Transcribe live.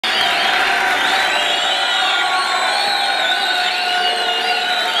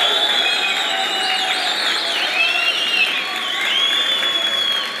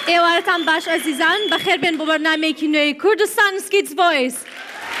سەرتان باش ئەزیزان بەخێربێن بۆ بەرنامەیەکی نوێی کوردستان کیدس ڤۆیس.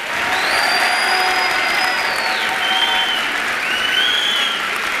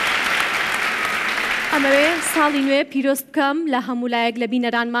 ئەمەوێ ساڵی نوێ پیرۆست بکەم لە هەموو لایەک لە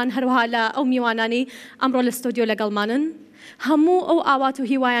بینەرانمان هەروەها لە ئەو میوانانی ئەمڕۆ لە ستۆدیۆ لەگەڵمانن. هەموو ئەو ئاوات و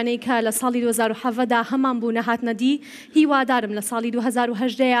هیوایانەی کە لە ساڵی 2017دا هەمان بوو نەهاتنەدی هیوادارم لە ساڵی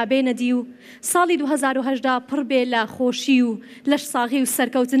 2018 بێنەدی و ساڵی 2018 پڕ بێ لە خۆشی و لەش ساغی و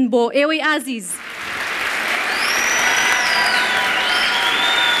سەرکەوتن بۆ ئێوەی ئازیز.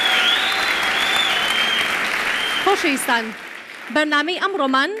 خۆشەویستان، بەرنامەی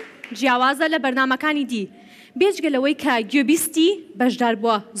ئەمڕۆمان جیاوازە لە بەرنامەکانی دی. بێجگەلەوەی کە گوێبیستی بەشدار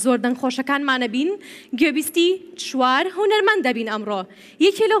بووە زۆر دەنگخۆشەکانمانە بین، گوێبیستی چوار هونەرمەند دەبین ئەمڕۆ.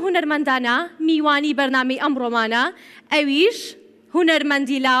 یەکێ لە هونەرمەندانە میوانی بەرنامەی ئەمڕۆمانە، ئەویش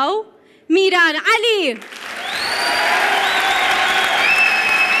هونەرمەندی لاو میران عەلی.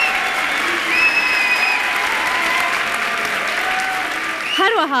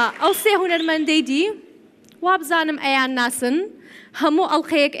 هەروەها ئەو سێ هونەرمەندەی دی وابزانم ئەیان ناسن، هەموو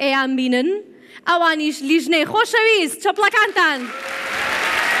ئەڵقەیەک ئەیان بینن، ئەوانیش لیژنەی خۆشەویست چەپڵەکانتان.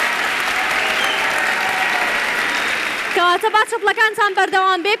 کەواتە با چەپڵەکانتان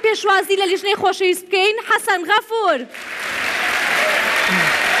بەردەوام بێ پێشوازی لە لیژنەی خۆشەویست بکەین. حەسەن غەفور،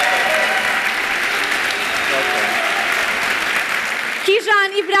 کیژان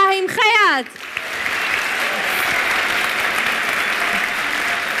ئیبراهیم خەیات،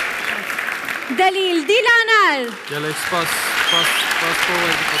 دەلیل دیلانەر.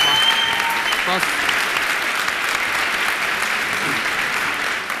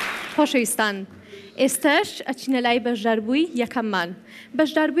 خۆشەویستان، ئێستش ئەچینە لای بەشداربووی یەکەممان.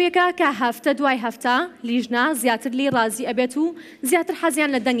 بەشداربوویەکە کە هەفتە دوای هەفتە لیژنە زیاتر لی ڕازی ئەبێت و زیاتر حەزیان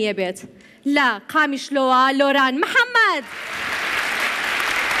لە دەنگی ئەبێت. لە قامیشلۆوە لۆران محەممەد.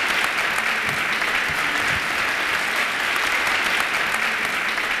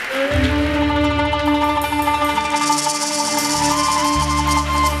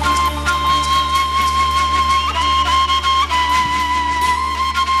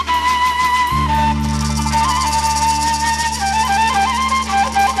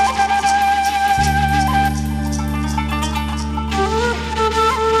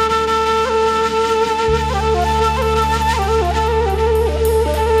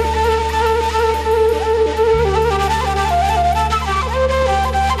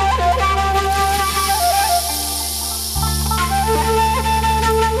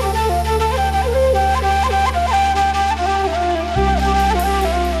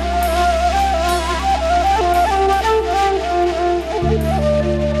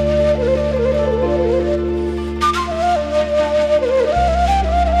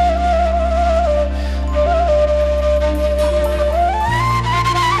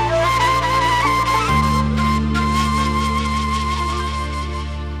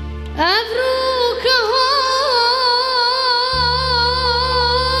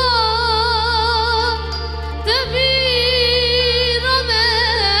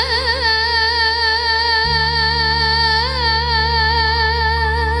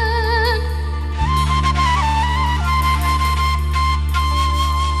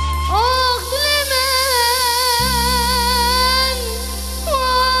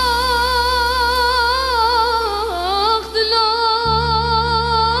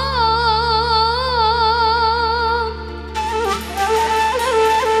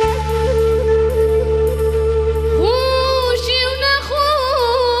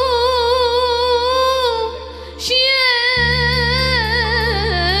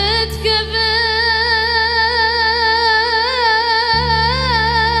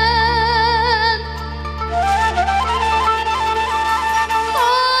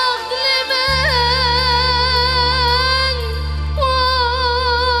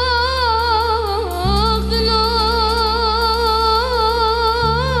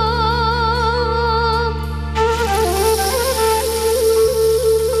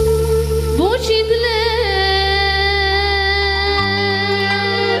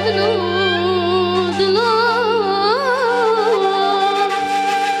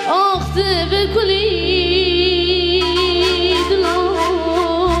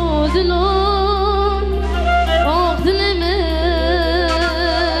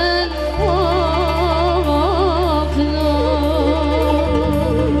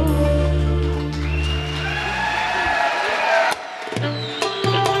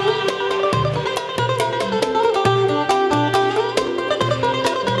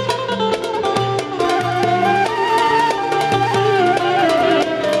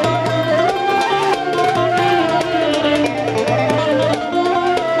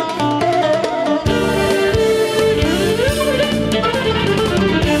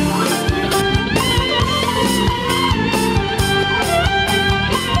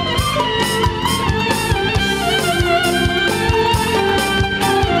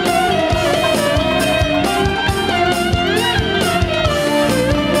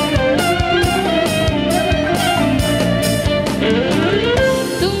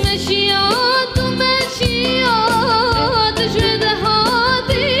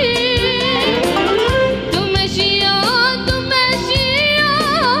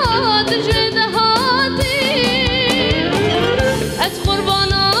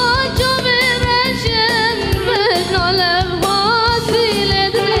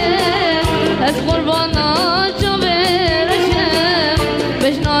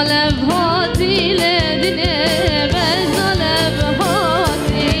 بجنالب هاتی لدنه بجنالب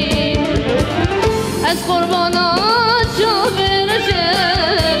هاتی از قربانات چاوه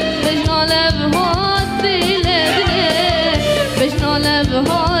رشم بجنالب هاتی لدنه بجنالب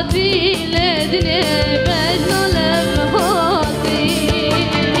هاتی لدنه بجنالب هاتی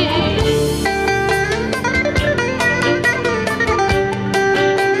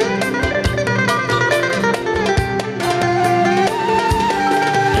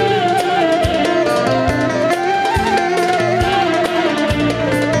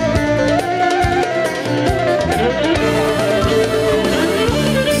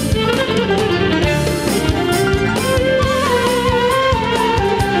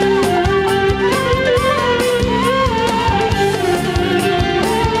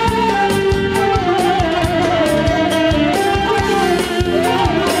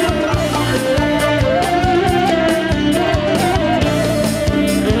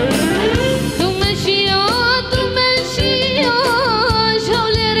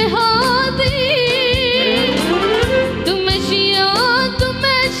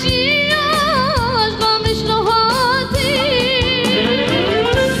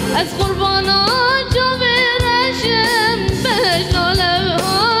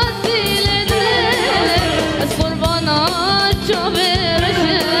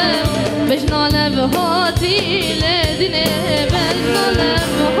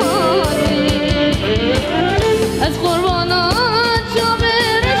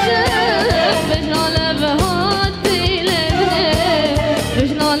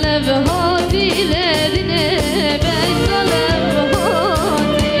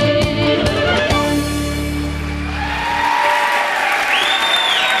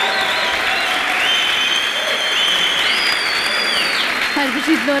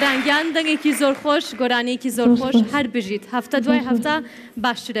دنگێکی زۆر خۆش گۆرانەیەکی زۆر خۆش هەر بژیت هەفتە دوای هەفتە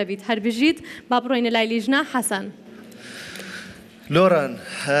باشتر دەبیت هەر بژیت با بڕۆینە لای لیژنە حەسەن لۆران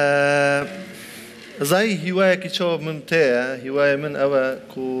زای هیوایەکی چاو من تەیە هیوایە من ئەوە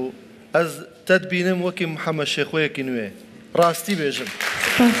کو ئەس تەتبینم وەکی محەممەد شێخۆیەکی نوێ ڕاستی بێژم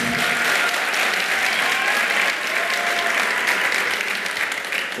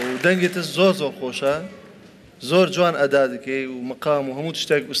و دەنگێتە زۆر زۆر خۆشە زۆر جوان ئەدا دەکەی و مەقام و هەموو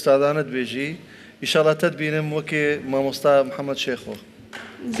شتێک ئوستادانت بێژی ئیشاڵڵا تەتبینم وەکێ مامۆستا محەممەد شێخۆ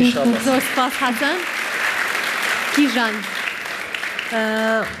زۆر سپاس حەسەن کیژان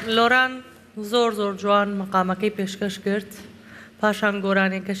لۆران زۆر زۆر جوان مەقامەکەی پێشکەش کرد پاشان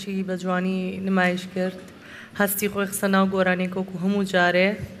گۆرانێکەشی بە جوانی نمایش کرد هەستی خۆی خستە ناو گۆرانێکۆک و هەموو جارێ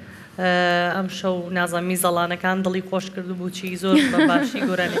ئەم شەو نازەمی زەڵانەکان دڵی خۆش کرد و بچی زۆر بە باشی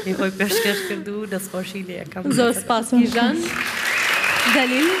گۆرانێکی خۆی پێشکەش کرد و دەستخۆشی لێ یەکەم زۆر سپاس کیژان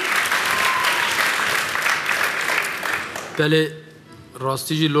دەلیل بەێ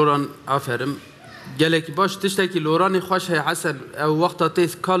ڕاستیژی لۆران ئافەرم gelekî baş tiştekî loranê xweş heye Hesen ew wexta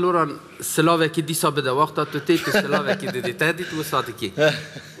tê ka loran silavekî dîsa bide wexta tu tê tu silavekî didî te dît wisa dikî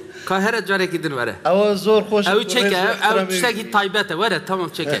ka here carekî din were ew zor xweş ew çeke ew tiştekî taybet e were tamam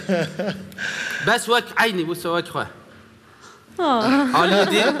çeke bes wek eynî wisa wek xwe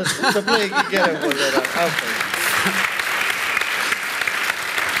alî dî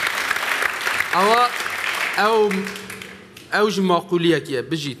ewa ew ji maqûliyekî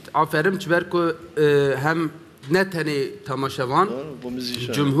ye bijît aferim ji ber ku hem ne tenê temaşevan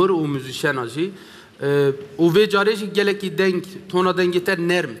cumhur û muzîşena jî û vê carê jî gelekî deng tona dengê te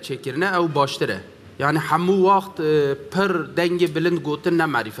nerm çêkirine ew baştir e yani hemû wext pir dengê bilind gotin ne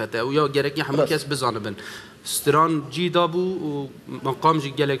merîfet e ew ya gerekî hemû kes bizanibin stran cî dabû û meqam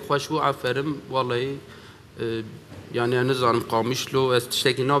jî gelek xweş bû aferim wallahî yani nizanim qamişlo ez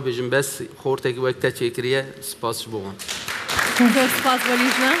tiştekî nabêjim bes xortekî wek te çêkiriye spas ji bo wan زۆر سپاس بۆ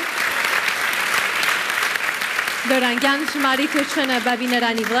لیژنە دۆرانگیان ژمارەی تۆ چەنە بە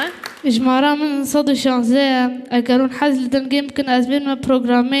بینەرانی بڵێ ژمارە من 116 ئەگەرون حەز لە دەنگێ بکەن ئەس بێنمە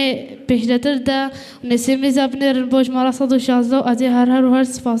پرۆگرامێ پێشدەتردا نسێمیزا بنێرن بۆ ژمارە 116 و ئەجێ هەر و هەر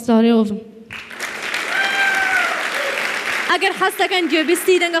سپاسداریەوە بم ئەگەر حەز دەکەن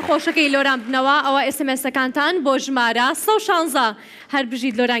گوێبیستی دەنگە خۆشەکەی لۆران بنەوە ئەوە ئێسمێسەکانتان بۆ ژمارە 116 هەر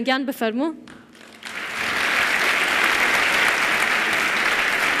بژیت لۆرانگیان بفەرموو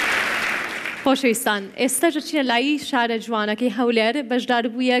خۆشەویستان ئێستاژە چینە لایی شارە جوانەکەی هەولێر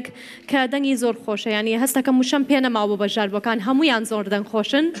بەشداربوویەک کە دەنگی زۆر خۆشە یعنی هەستەکەم وشەم پێ نەماوە بۆ بەشداربووەکان هەمویان زۆر دەنگ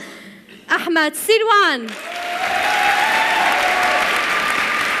خۆشن ئەحمەد سیروان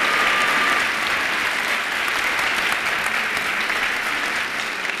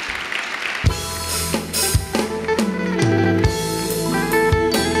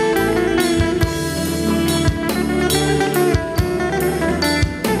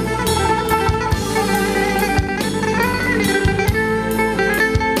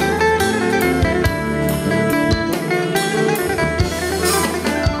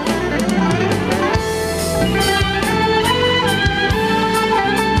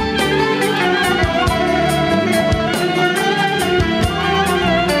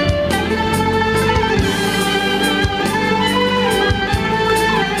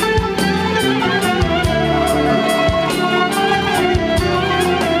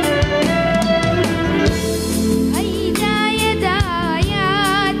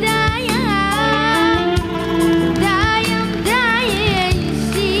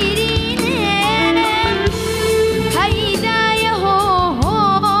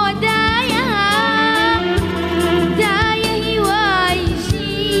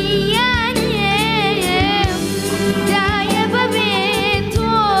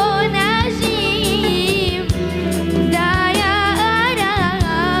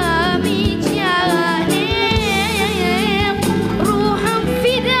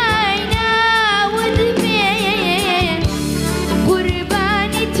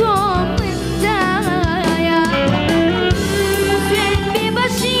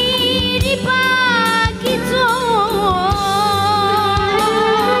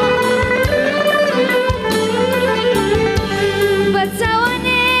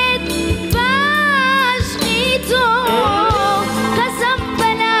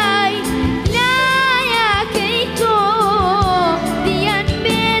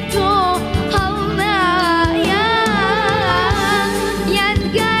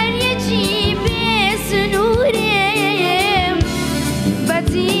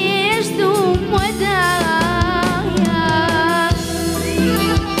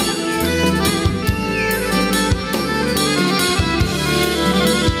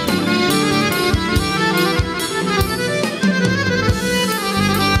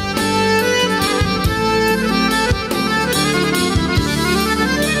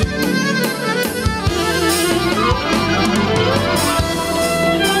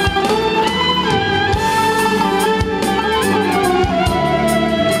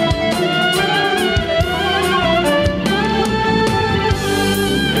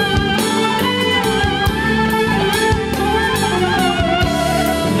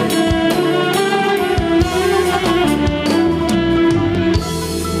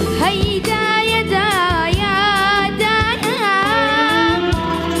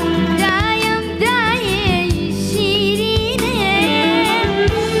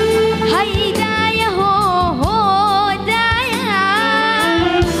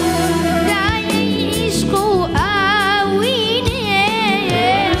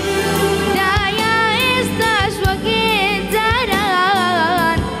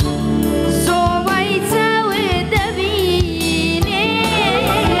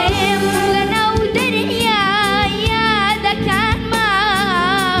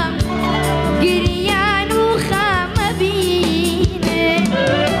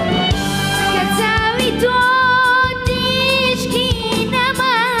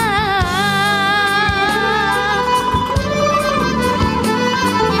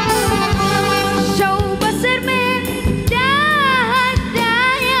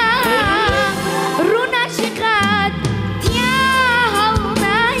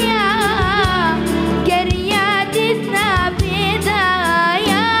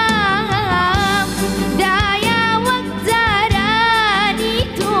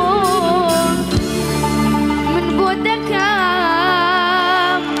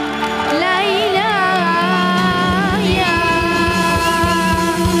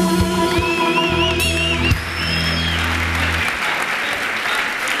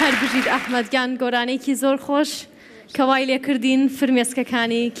ئەحمەدگیان گۆرانێکی زۆر خۆش کەوای لێ کردین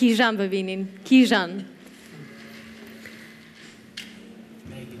فرمێسکەکانی کیژان ببینین. کیژان.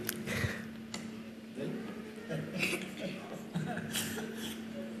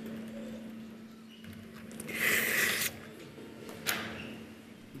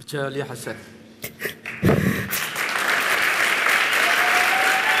 بچالی حەسەن.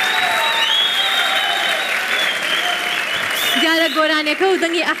 دیارە گۆرانەکە و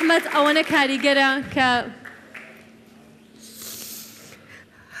دەنگی ئەحمەد ئەوەنە کاریگەرە کە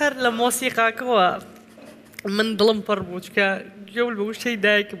هەر لە مۆسیقاکەوە من دڵم پڕ بوو چکە گەول بە وشەی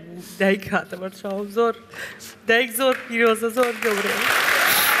دایک بوو دایک هاتە بەرچاوم زۆر دایک زۆر پیرۆزە زۆر گەورە.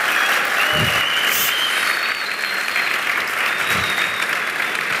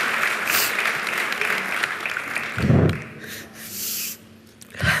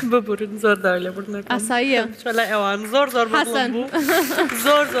 ببورن زۆر داوای لێ بردنەکەم ئاساییە لە ئێوان زۆر زۆر بەدڵم بوو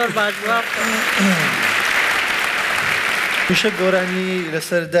زۆر زۆر باش بوو. وشە گۆرانی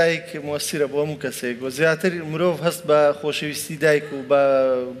لەسەر دایک مۆسیرە بۆ هەموو کەسێک و زیاتر مرۆڤ هەست بە خۆشەویستی دایک و بە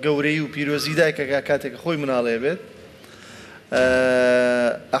گەورەی و پیرۆزی دایکەکە کاتێک خۆی مناڵێ بێت.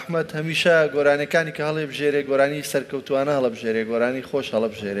 ئەحمەد هەمیشە گۆرانەکانی کە هەڵێ بژێرێ گۆرانی سەرکەوتوانە هەڵە بژێرێ گۆرانی خۆش هەڵە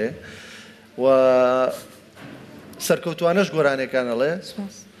بژێرێ و سەرکەوتوانەش گۆرانەکان هەڵێ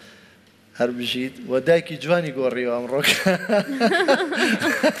هەر بژیت و دایکی جوانی گۆڕیەوە ئەمڕۆکە.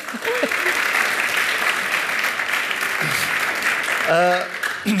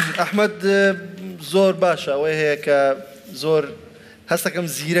 ئەحمەد زۆر باشە ئەوەی هەیە کە زۆر هەستەکەم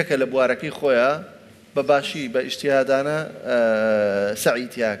زیرەکە لە بوارەکەی خۆیە بە باشی بە ئیشتیهادانە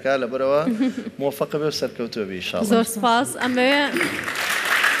سەعیتیاکە لەبەرەوە مۆفەقە بێ و سەرکەوتووە بێ ئینشاڵڵا. زۆر سپاس. ئەمەوێ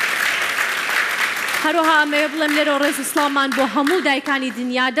هەروەها ئەمەوێ بڵێم لێرە ڕێز ئیسلامان بۆ هەموو دایکانی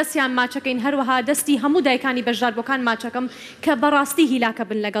دنیا دەستیان ماچەکەین هەروەها دەستی هەموو دایکانی بەژداربووەکان ماچەکەم کە بەڕاستی هیلاکە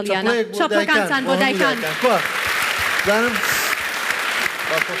بن لەگەڵیانە. چاپەکانتان بۆ دایکان.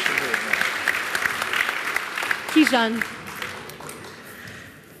 کیژان.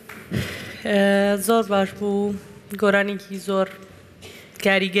 زۆر باش بوو گۆرانێکی زۆر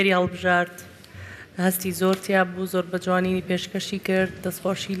کاریگەری هەڵبژارد هەستی زۆر تیا بوو زۆر بە جوانی پێشکەشی کرد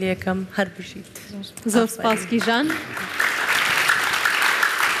دەستخۆشی لێ یەکەم هەر بژیت. زۆر سپاس کیژان.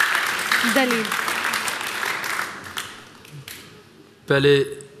 دەلیل. بەێ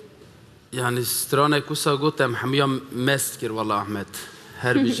یعنی سترانێک وسا گوتم هەمویان مەست کرد وەڵا ئەحمەد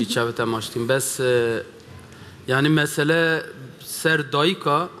هەر بژی چاوتە ماشتین بەس یعنی مەسەلە سەر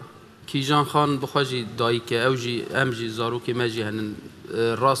دایکە کیژان خان بخواجی دایکە ئەو ژی ئەم ژی زارۆکی مەژی هەنن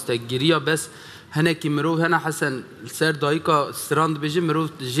ڕاستە گیریە بەس هنکی مرو هنه حسن سر دایکا سراند بیجه مرو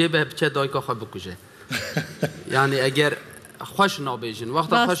جیبه بچه دایکا خواه بکشه یعنی اگر خوش نابیجن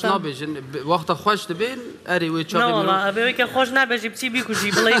وقتا خوش نابیجن وقتا خوش دبین اری وی چاقی مرو نه والله ابی که خوش نبیجی بچی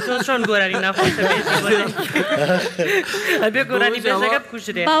بیکوشی بلای تو چون گورانی نخوش بیجی ابی گورانی بیجه که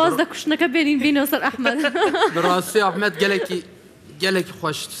بکوشیه باز دکشنکه بینین سر احمد براستی احمد گلکی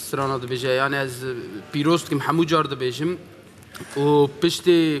خوش سرانه دبیجه یعنی از پیروست کم همو جار دبیجم و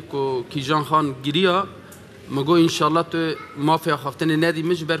پشتی که کیجان خان گریا مگو انشالله تو مافیا خفتن ندی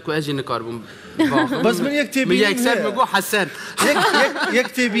مش برکو اجی نکار بوم بس من یک تبینیم یک سر مگو حسن یک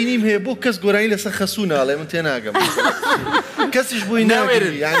تبینیم هی بو کس گورانی لسه خسونه علی من تناگم کسیش بوی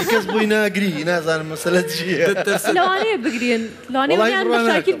نگری یعنی کس بوی نگری نازن مسئله چیه لوانی بگرین لوانی میان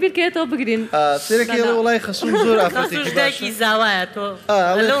مشاکل بیر که تو بگرین سرکی والله خسون زور افرتی خسوش دکی زوایه تو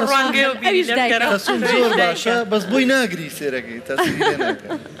لو رنگی و بیریم خسون زور باشه بس بوی نگری سرکی تاثیری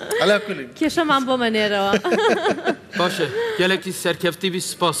نکن علا کلی کشم من با من ایروا باشه گلکی سرکفتی بی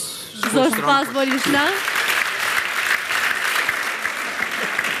سپاس زور سپاس بولیش نه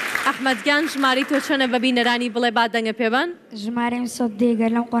احمد گان ژماری تۆ چۆنە بە بینەرانی بڵێ با دەنگە پێبن ژمارەم 100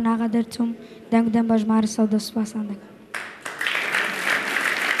 دێگەر لەم قۆناغە دەرچووم دەنگدەم بە ژمارە 100 سوپاسان دەکەم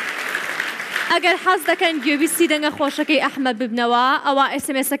ئەگەر حەز دەکەن گوێبیستی دەنگە خۆشەکەی ئەحمەد ببنەوە ئەوە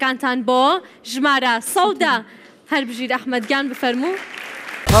ئێسمێسەکانتان بۆ ژمارە 100 هەر بژیر ئەحمەد گان بفەرموو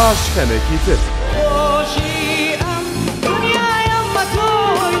پاشخەمێکی تر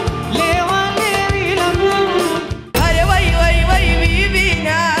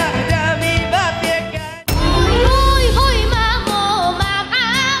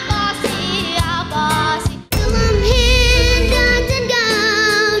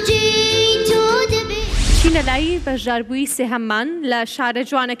لای بەژاربووی سێهەممان لە شارە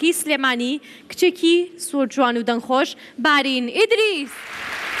جوانەکەی سلێمانی کچێکی سۆر جوان و دەنگخۆش بارین ئیدریس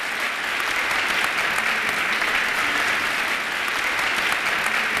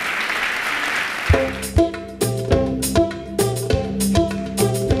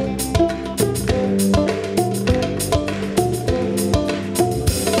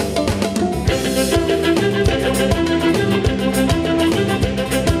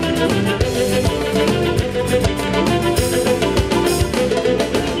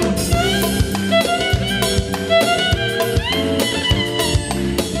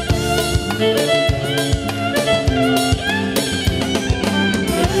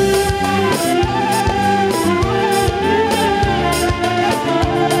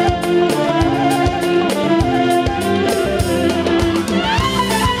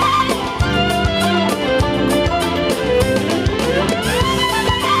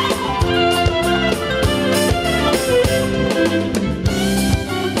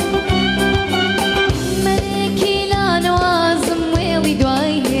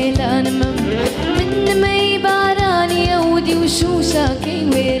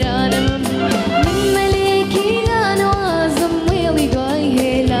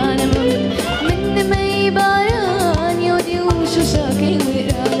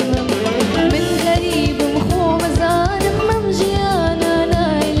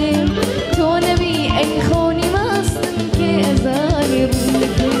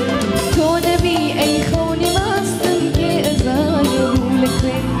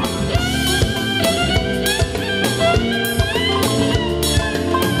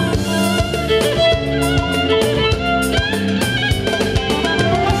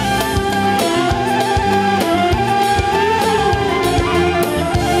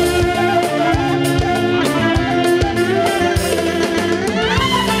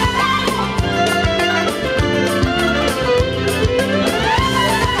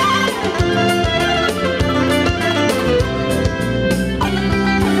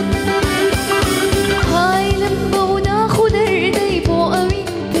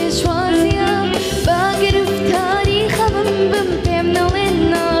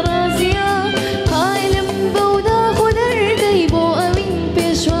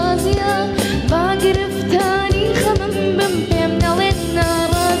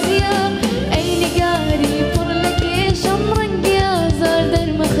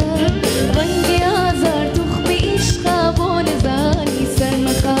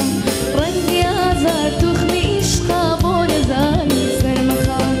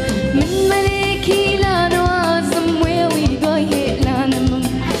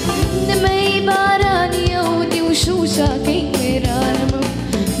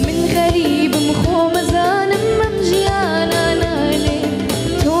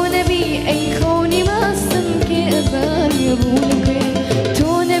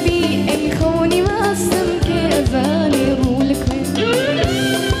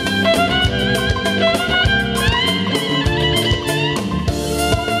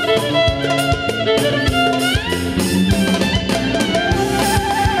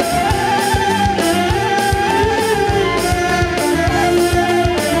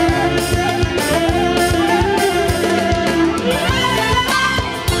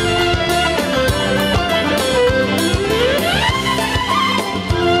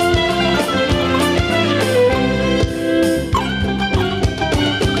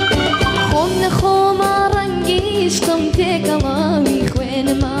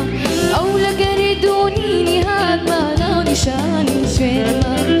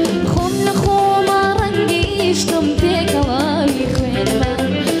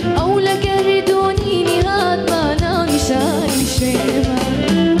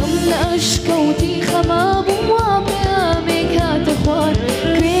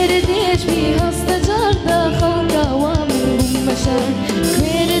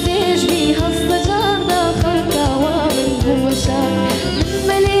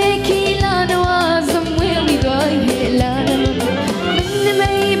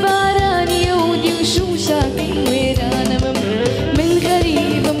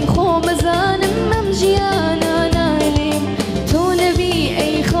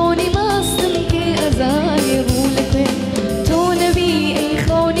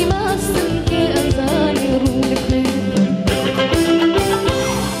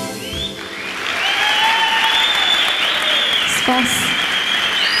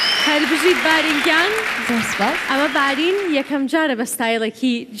هەر بژیت بارینگیان زۆر سپاس. ئەمە بارین یەکەم جارە بە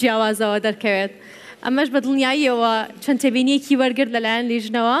ستایڵێکی جیاوازەوە دەرکەوێت ئەمەش بە دڵنیاییەوە چەند تێبینیەکی وەرگرت لەلایەن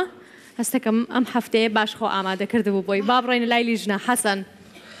لیژنەوە هەستەکەم ئەم هەفتەیە باشخۆ ئامادەکردبوو بۆی با بڕۆینە لای لیژنە حەسەن.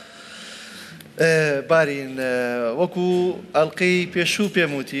 بارین وەکو ئەڵلقەی پێشوو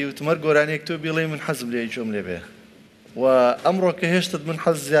پێم وتی وتمەر گۆرانێک تۆ بیڵێ من حەزم لێ جۆم لێ بێ و ئەمڕۆ کە هێشتت من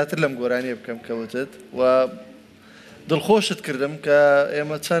حەز زیاتر لەم گۆرانیە بکەم کەوتت و دڵخۆشت کردم کە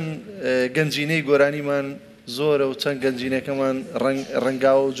ئێمە چەند گەنجینەی گۆرانیمان زۆرە و چەند گەنجینەکەمان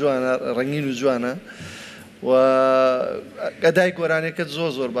ڕەنگاوە و جوانە ڕەنگین و جوانە و گەدای گۆرانێکت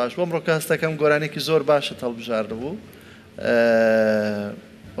زۆر باش بۆم ڕۆکە هەستەکەم گۆرانێکی زۆر باشت هەڵبژاردە بوو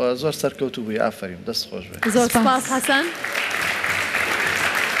زۆر سەرکەوتو بووی ئافرین دەست خۆش بێ. زۆر سپاس حەسەن.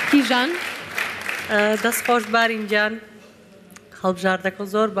 کیژان دەست خۆش بارینجان هەڵبژاردەکە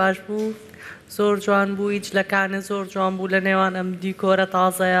زۆر باش بوو زۆر جوان بوو جلەکانە زۆر جوان بوو لە نێوان ئەم دیکۆرە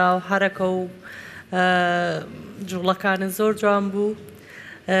تازەیە و حرەکە و جوڵەکانە زۆر جوان بوو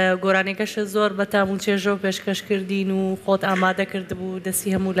گۆرانێکەشە زۆر بەتام و چێژە و پێشکەش کردین و خۆت ئامادە کرد بوو دەستی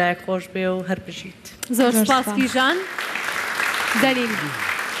هەموو لایەک خۆش بێ و هەر بژیت. زۆر سپاس کیژان. دەلیل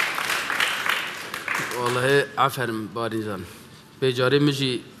والله ئافرم بارینجان بێجارێ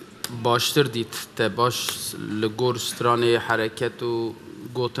مژی باشتر دیت te baş li gor stranê hereket û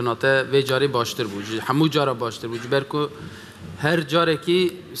gotina te vê carê baştir bû ji hemû cara baştir bû ji ber ku her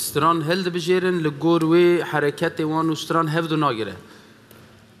carekî stran hil dibijêrin li gor wê hereketê wan û stran hev du nagire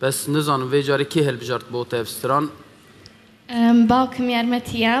bes nizanim vê carê kê hilbijart bo te ev stran باوکم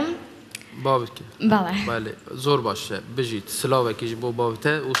یارمەتیە bavekê belê zor baş e bijît silavekî ji bo bavê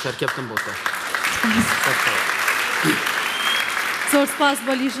te û serkeftin bo te. زۆر سپاس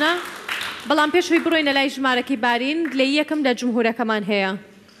بۆ لیژنە بەڵام پێشووی بڕۆینە لای ژمارەکەی بارین لە یەکەم لە جمهورەکەمان هەیە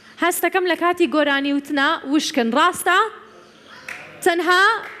هەستەکەم لە کاتی گۆرانی وتنا وشکن ڕاستە تەنها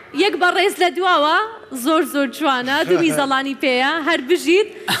یەک بەڕێز لە دواوە زۆر جوانە دووی زەڵانی پێیە هەر بژیت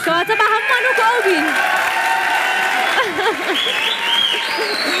کەواتە بە هەمووان وەکو ئەو بین.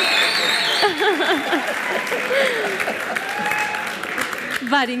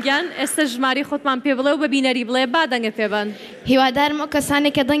 بارینگیان ئێستا ژماری خۆتمان پێ بڵێ و بە بینەری بڵێ با دەنگە پێبن. هیوادارم ئەو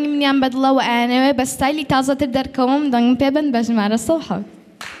کەسانێک کە دەنگی منیان بەدڵەوە ئایانەوێ بە ستایلی تازەتر دەرکەوم دەنگم پێبن بە ژمارە 100.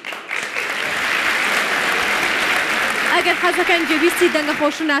 ئەگەر حەزەکەن گوێبیستی دەنگە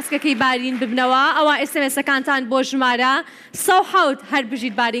خۆش و ناسکەکەی بارین ببنەوە ئەوە ئێسمێسەکانتان بۆ ژمارە 100 هەر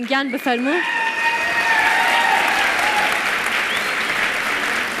بژیت بارینگیان بفەرموو.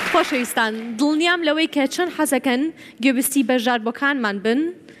 خۆشەویستان دڵنیام لەوەی کە چەند حەزەکەن گوێبیستی بەژاربۆکانمان بن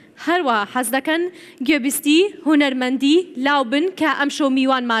هەروەها حەز دەکەن گوێبیستی هونەرمەندی لاو بن کە ئەم شەو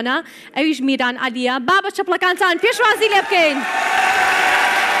میوانمانە ئەویش میران عەلیە با بە چەپڵەکانتان پێشوازی لێ بکەین.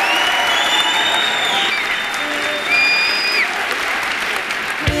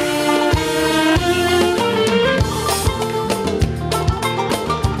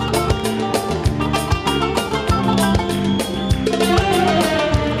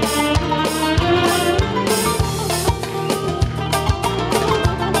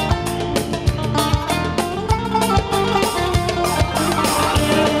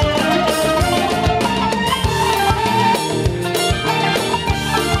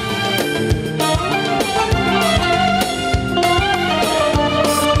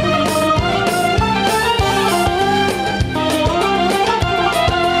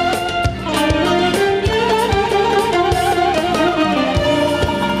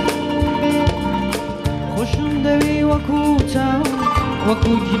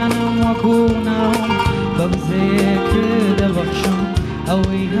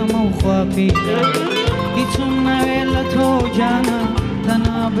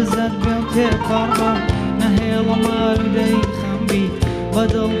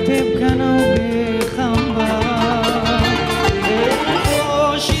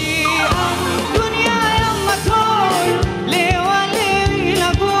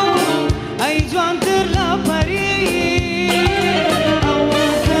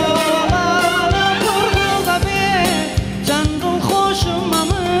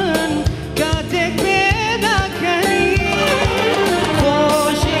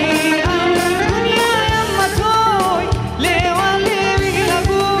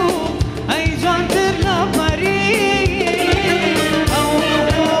 Turla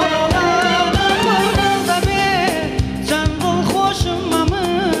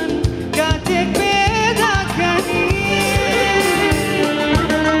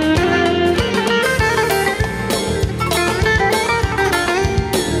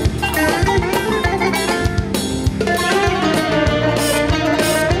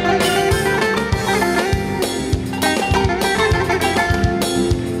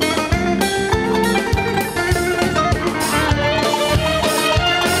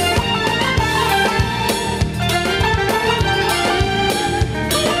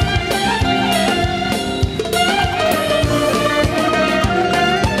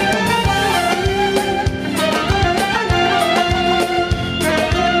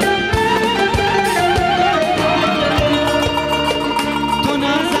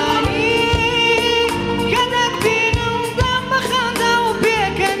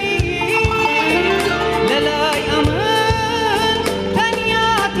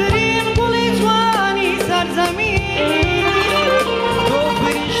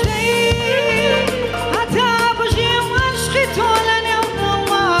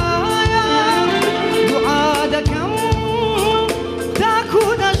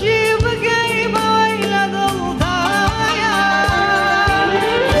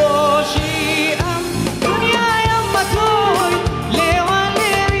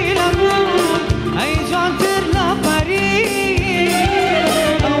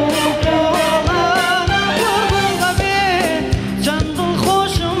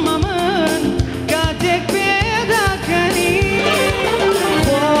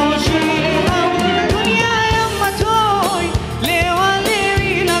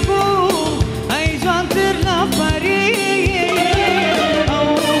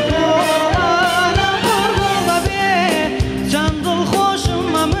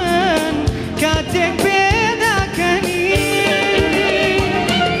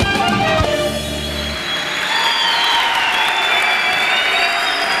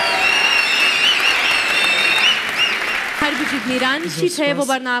میران چیت هەیە بۆ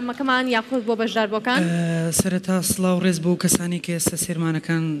بەرنامەکەمان یاخود بۆ بەشداربووەکان؟ سەرەتا سڵاو ڕێز بۆ کەسانی کە ئێستا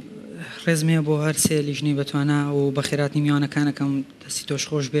سێرمانەکان ڕێزمێ بۆ هەر سێ لیژنەی بەتوانە و بە خێراتنی میوانەکانەکەم دەستی تۆش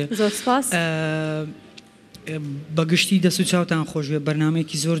خۆش بێ. زۆر سپاس. بەگشتی دەست و چاوتان خۆش بێ،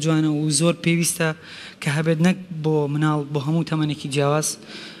 بەرنامەیەکی زۆر جوانە و زۆر پێویستە کە هەبێت نەک بۆ مناڵ بۆ هەموو تەمەنێکی جیاواز،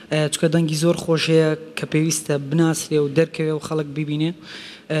 چکە دەنگی زۆر خۆش هەیە کە پێویستە بناسرێ و دەرکەوێ و خەڵک ببینێ.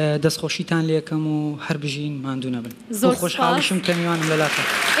 دەستخۆشیتان لێکم و هەر بژین ماندوو نەبن. زۆر خۆشحاڵشم کە میوانم لەلاتە.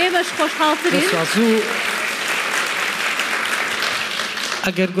 ئێمەش خۆشحاڵترین.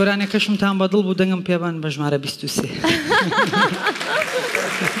 ئەگەر گۆرانێکەشمتان بەدڵ بوو دەنگم پێبان بە ژمارە 23.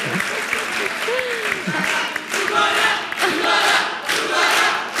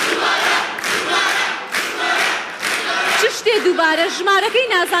 دووبارە ژمارەکەی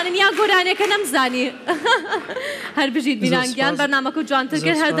نازانم یان گۆرانێکە نەمزانی. هەر بژیت بیرانگیان بەرنامەکە و جوانتر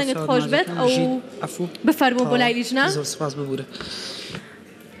کرد، هەر دەنگت خۆش بێت ئەو بفەرموو بۆ لای لیژنە. زۆر سپاس ببوورە.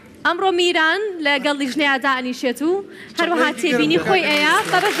 ئەمڕۆ میران لەگەڵ لیژنەیە دانیشێت و هەروەها تێبینی خۆی ئەیە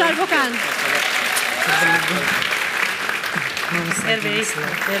بە بەشداربووەکان.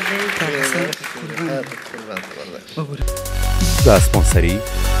 بە سپۆنسەری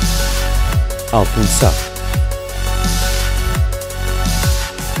ئاڵتون سا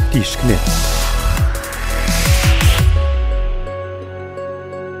PêŞKETINA